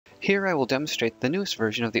Here I will demonstrate the newest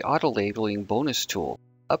version of the Auto Labeling Bonus tool,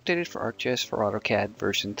 updated for ArcGIS for AutoCAD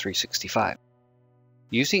version 365.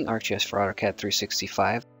 Using ArcGIS for AutoCAD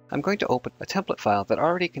 365, I'm going to open a template file that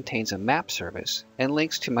already contains a map service and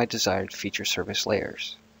links to my desired feature service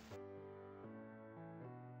layers.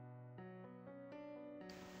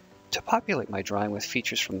 To populate my drawing with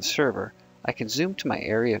features from the server, I can zoom to my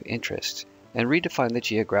area of interest and redefine the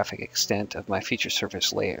geographic extent of my feature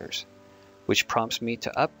service layers, which prompts me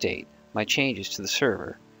to update my changes to the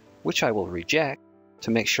server, which I will reject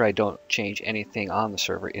to make sure I don't change anything on the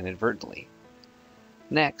server inadvertently.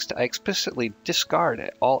 Next, I explicitly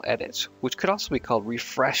discard all edits, which could also be called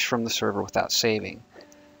refresh from the server without saving.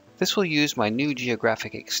 This will use my new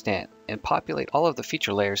geographic extent and populate all of the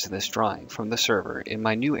feature layers in this drawing from the server in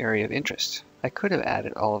my new area of interest. I could have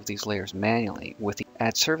added all of these layers manually with the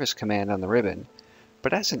Add Service command on the ribbon,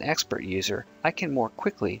 but as an expert user, I can more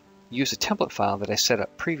quickly use a template file that I set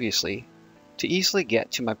up previously to easily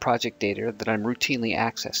get to my project data that I'm routinely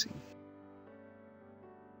accessing.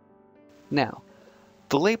 Now,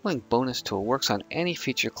 the Labeling Bonus tool works on any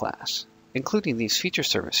feature class, including these feature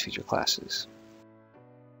service feature classes.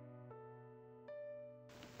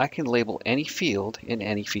 I can label any field in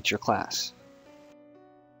any feature class.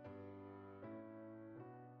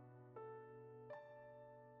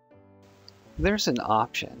 There's an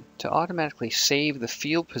option to automatically save the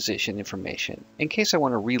field position information in case I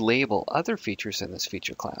want to relabel other features in this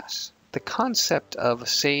feature class. The concept of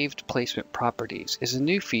saved placement properties is a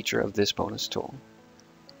new feature of this bonus tool.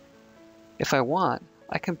 If I want,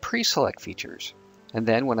 I can pre-select features, and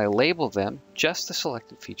then when I label them, just the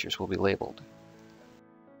selected features will be labeled.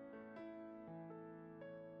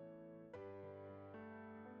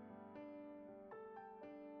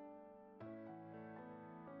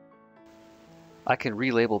 I can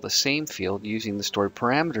relabel the same field using the stored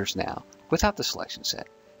parameters now without the selection set,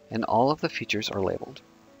 and all of the features are labeled.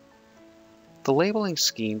 The labeling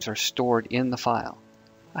schemes are stored in the file.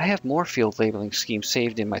 I have more field labeling schemes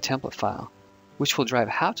saved in my template file, which will drive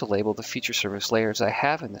how to label the feature service layers I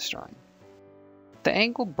have in this drawing. The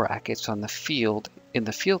angled brackets on the field in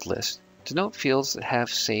the field list denote fields that have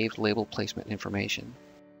saved label placement information.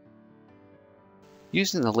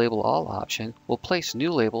 Using the Label All option will place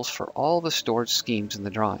new labels for all the stored schemes in the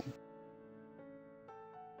drawing.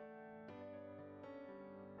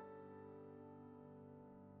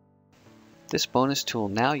 This bonus tool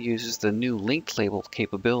now uses the new linked label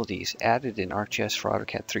capabilities added in ArcGIS for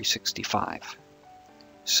AutoCAD 365.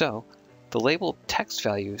 So, the labeled text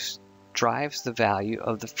values drives the value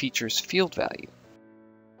of the feature's field value.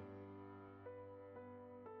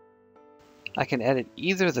 I can edit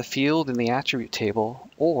either the field in the attribute table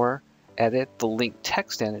or edit the linked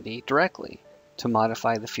text entity directly to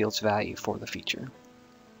modify the field's value for the feature.